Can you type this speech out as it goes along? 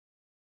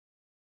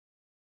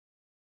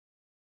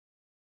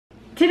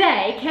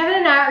Today, Kevin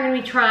and I are going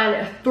to be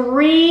trying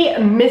 3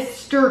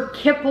 Mr.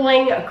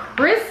 Kipling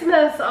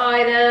Christmas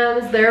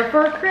items. They're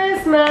for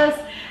Christmas.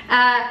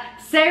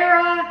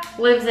 Sarah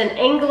lives in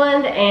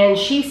England and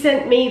she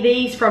sent me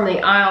these from the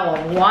Isle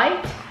of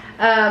Wight.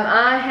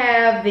 I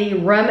have the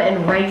Rum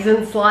and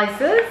Raisin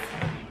slices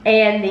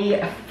and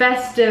the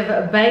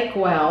Festive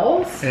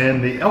Bakewells.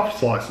 And the elf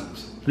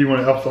slices. Do you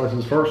want elf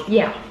slices first?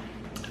 Yeah.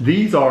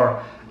 These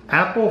are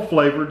apple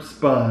flavored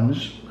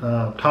sponge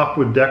topped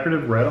with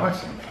decorative red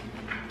icing.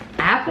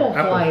 Apple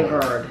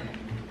flavored.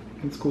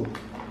 That's cool.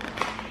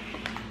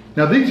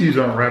 Now these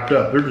usually aren't wrapped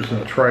up. They're just in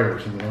a tray or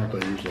something, aren't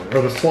they usually?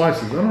 Or the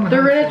slices. I don't know.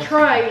 They're in a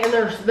tray and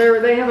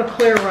they have a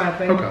clear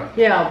wrapping. Okay.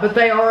 Yeah, but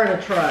they are in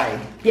a tray.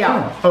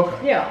 Yeah. Oh,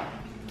 okay. Yeah.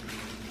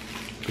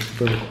 Just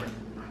put it away.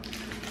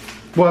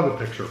 We'll have a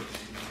picture.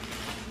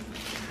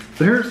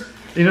 There's,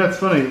 you know, it's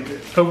funny.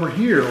 Over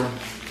here,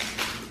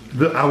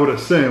 I would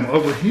assume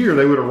over here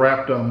they would have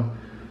wrapped them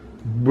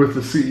with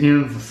the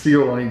ends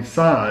sealed on each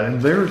side,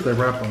 and theirs they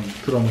wrap them,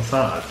 put on the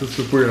sides. This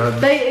is weird. The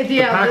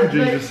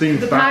packaging just seems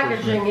the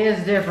backwards. packaging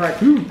is different.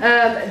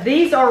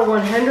 These are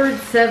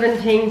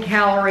 117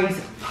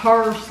 calories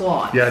per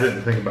slice. Yeah, I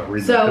didn't think about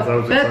reading it because I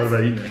was excited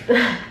about eating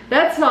it.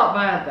 That's not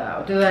bad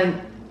though. Do they?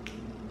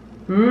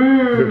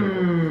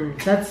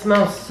 Mmm, that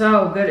smells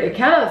so good. It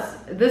kind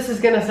of, this is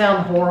gonna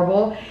sound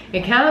horrible.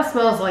 It kind of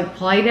smells like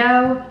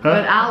Play-Doh,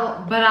 but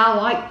I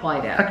like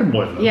Play-Doh. I can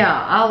believe that.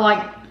 Yeah, I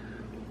like.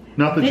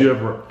 Not that you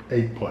ever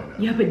ate Play-Doh.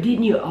 Yeah, but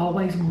didn't you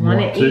always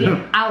want to eat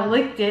it? I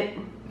licked it.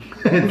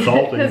 It's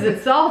salty. Because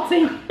it's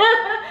salty.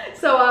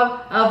 So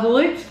I've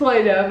licked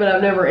Play-Doh, but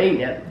I've never eaten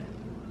it.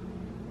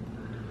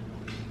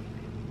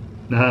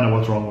 Now I know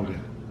what's wrong with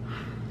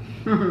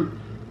you.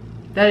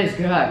 That is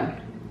good.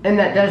 And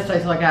that does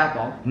taste like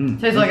apple.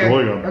 Tastes like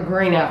really a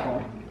green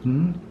apple.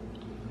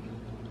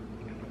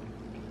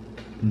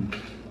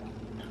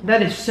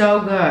 That is so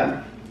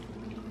good.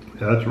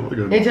 Yeah, that's really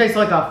good. It tastes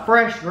like a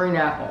fresh green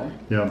apple.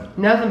 Yeah.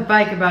 Nothing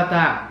fake about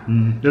that.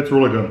 It's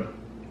really good.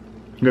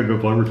 You got good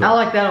flavor to it. I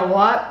like that a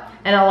lot.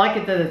 And I like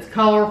it that it's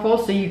colorful,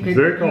 so you could,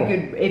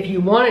 if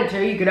you wanted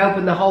to, you could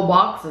open the whole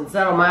box and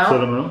set them out.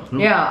 Set them out.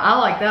 Yeah, I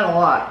like that a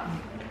lot.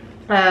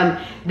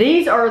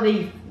 These are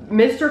the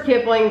Mr.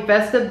 Kipling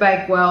Festive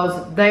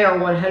Bakewells. They are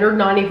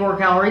 194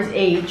 calories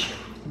each,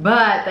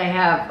 but they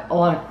have a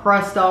lot of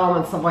crust on them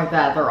and stuff like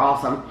that. They're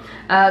awesome.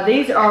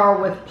 These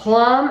are with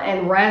plum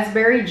and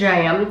raspberry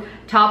jam,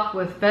 topped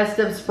with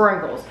festive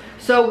sprinkles.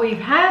 So we've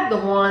had the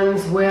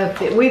ones with,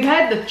 we've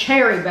had the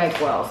cherry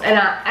Bakewells, and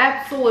I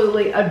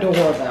absolutely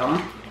adore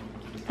them.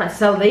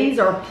 So these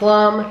are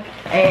plum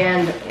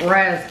and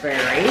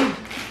raspberry.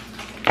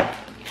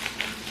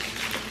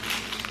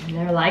 And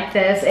they're like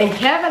this. And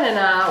Kevin and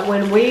I,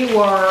 when we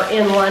were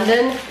in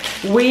London,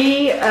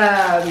 we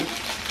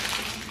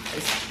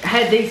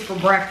had these for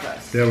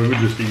breakfast. Yeah, we would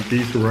just eat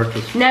these for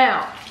breakfast.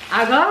 Now,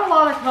 I got a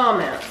lot of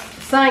comments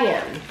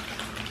saying,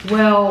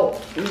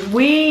 well,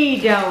 we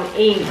don't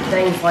eat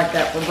things like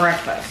that for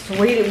breakfast.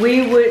 We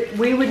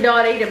would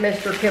not eat a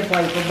Mr.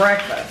 Kipling for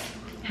breakfast.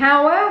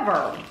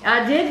 However,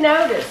 I did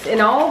notice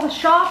in all the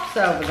shops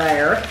over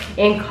there,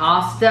 in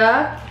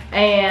Costa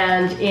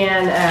and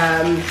in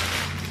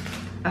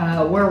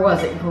where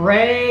was it?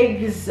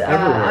 Greg's.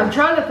 I'm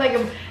trying to think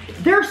of.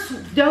 There's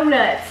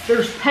donuts.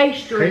 There's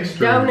pastries,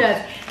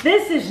 donuts.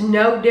 This is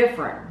no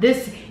different.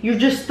 This, you're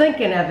just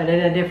thinking of it in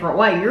a different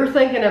way. You're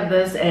thinking of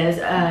this as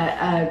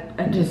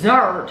a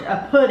dessert,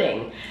 a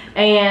pudding,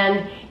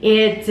 and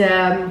it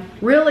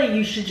really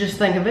you should just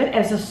think of it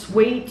as a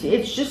sweet.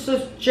 It's just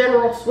a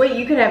general sweet.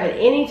 You can have it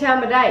any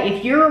time of day.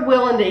 If you're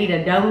willing to eat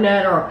a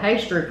donut or a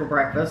pastry for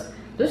breakfast,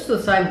 this is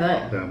the same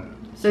thing.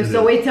 Yeah,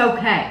 so it's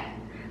okay.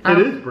 It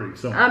is pretty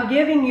simple. I'm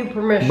giving you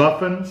permission.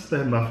 Muffins, they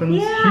have muffins.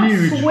 Yeah,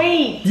 huge,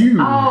 sweet. Huge,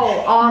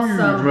 oh,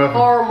 awesome. Huge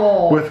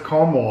Caramel. with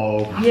caramel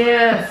all over.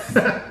 Yes.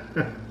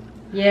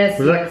 Yes.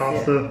 Was that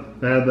Costa?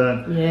 They had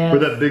that. Yes.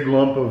 With that big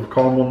lump of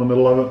caramel in the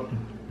middle of it.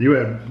 You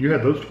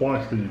had those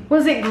twice, didn't you?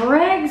 Was it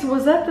Greg's?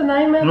 Was that the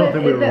name of it? I don't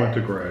think we ever went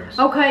to Greg's.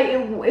 Okay,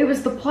 it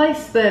was the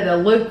place that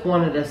Luke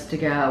wanted us to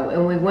go,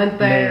 and we went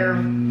there.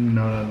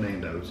 No, not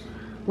Nando's.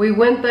 We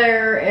went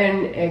there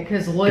and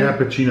because Luke.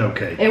 Cappuccino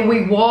cake. And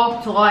we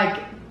walked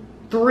like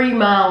 3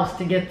 miles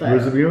to get there.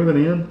 Was it beginning with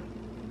an N?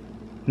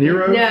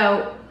 Nero?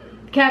 No,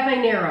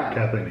 Cafe Nero.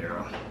 Cafe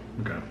Nero.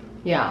 Okay.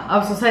 Yeah, I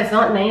was gonna say it's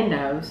not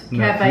Nando's. No,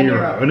 Cafe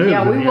Nero.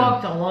 Yeah, we Nero.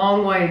 walked a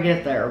long way to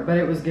get there, but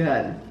it was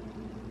good.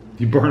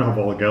 You burn off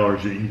all the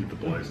calories you eat at the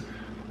place.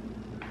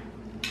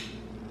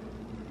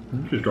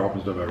 You're just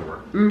dropping stuff everywhere.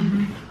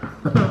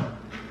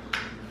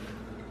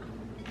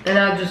 And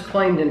I just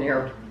cleaned in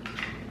here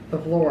the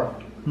floor.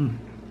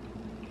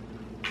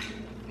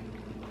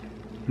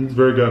 It's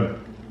very good.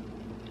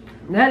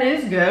 That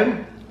is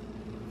good.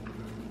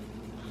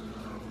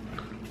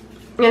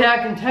 And I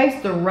can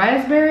taste the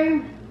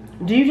raspberry.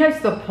 Do you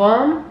taste the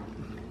plum?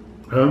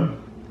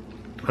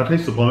 I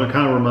taste the plum. It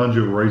kind of reminds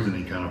you of a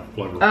raisiny kind of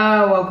flavor.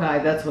 Oh, okay.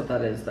 That's what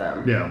that is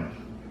then. Yeah.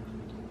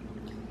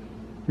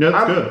 Yeah,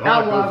 it's good.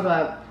 I love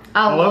that.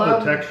 I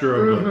love the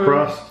texture of the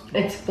crust.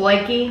 It's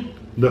flaky.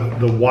 The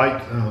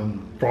white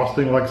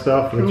frosting like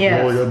stuff. It's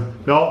really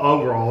good.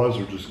 Overall,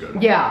 those are just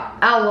good. Yeah,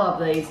 I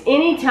love these.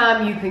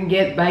 Anytime you can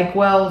get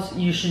Bakewells,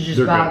 you should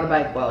just buy the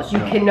Bakewells. You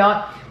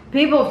cannot.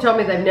 People have told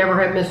me they've never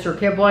had Mr.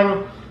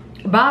 Kipling.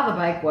 Buy the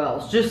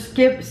Bakewells. Just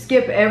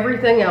skip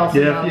everything else.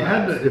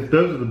 Yeah, if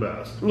those are the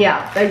best.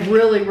 Yeah, they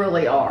really,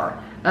 really are.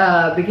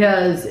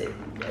 Because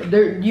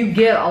you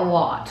get a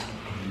lot.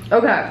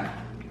 Okay,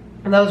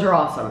 and those are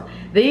awesome.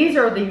 These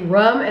are the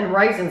rum and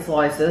raisin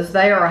slices.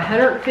 They are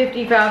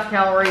 155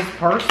 calories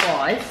per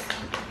slice.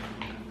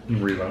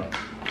 Reload.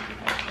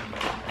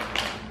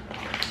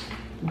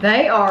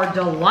 They are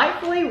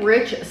delightfully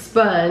rich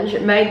sponge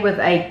made with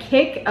a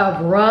kick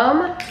of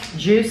rum,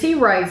 juicy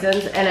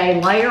raisins, and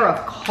a layer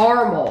of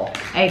caramel.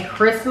 A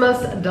Christmas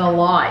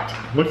delight.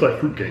 Looks like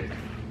fruitcake.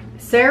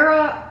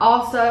 Sarah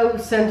also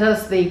sent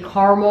us the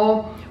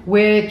caramel,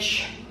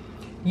 which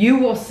you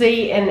will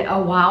see in a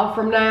while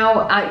from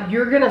now.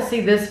 You're gonna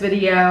see this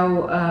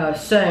video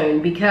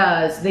soon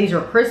because these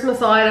are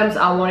Christmas items.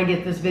 I wanna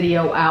get this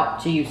video out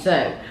to you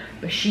soon.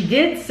 But she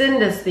did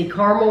send us the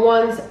caramel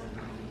ones,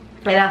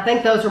 and I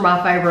think those are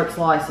my favorite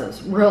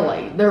slices.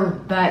 Really, they're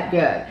that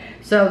good.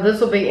 So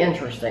this will be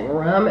interesting.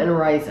 Rum and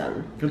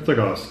raisin. It's like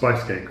a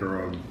spice cake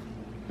or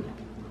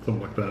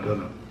something like that,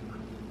 doesn't it?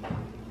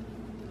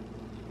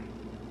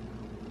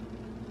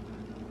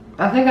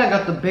 I think I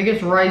got the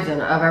biggest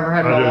raisin I've ever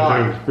had in my life. I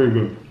did too. It's pretty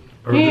good.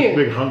 Or just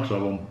big hunks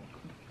of them.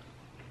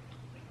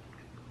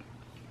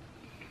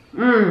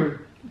 Mmm.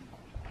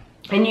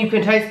 And you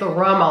can taste the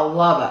rum. I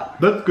love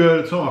it. That's good.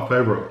 It's not my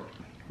favorite.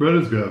 But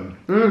it's good.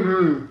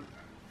 Mm-hmm.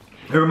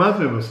 It reminds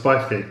me of a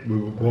spice cake.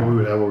 What we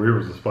would have over here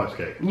was a spice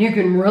cake. You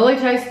can really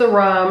taste the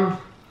rum.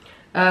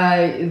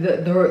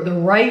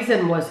 The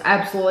raisin was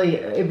absolutely,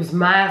 it was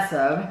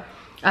massive.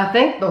 I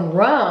think the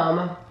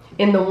rum,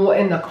 in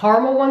the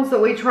caramel ones that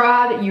we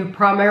tried, you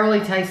primarily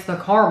taste the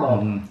caramel.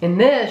 Mm-hmm. In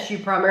this, you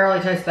primarily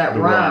taste that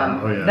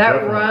rum. Oh, yeah, that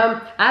definitely.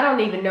 rum, I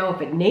don't even know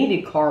if it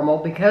needed caramel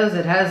because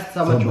it has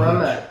so much rum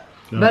in it.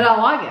 Yeah. But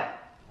I like it.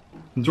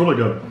 It's really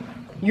good.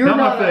 You're not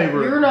my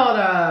favorite. You're not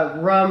a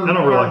rum I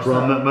don't really like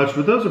rum that much,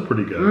 but those are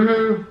pretty good.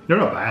 Mm-hmm. They're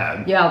not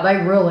bad. Yeah, they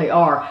really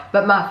are.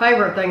 But my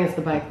favorite thing is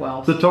the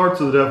Bakewells. The tarts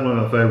are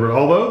definitely my favorite.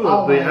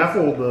 Although the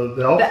apple,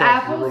 the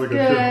apple's really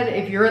good.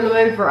 If you're in the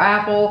mood for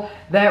apple,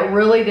 that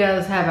really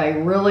does have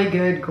a really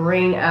good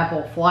green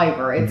apple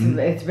flavor.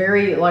 It's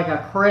very like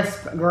a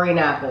crisp green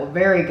apple.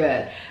 Very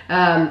good.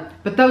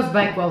 But those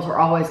Bakewells are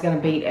always going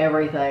to beat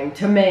everything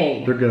to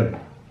me. They're good.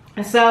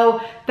 So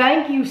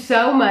thank you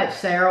so much,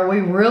 Sarah. We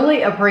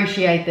really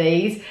appreciate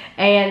these,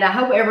 and I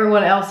hope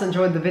everyone else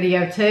enjoyed the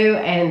video too,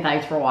 and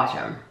thanks for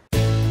watching.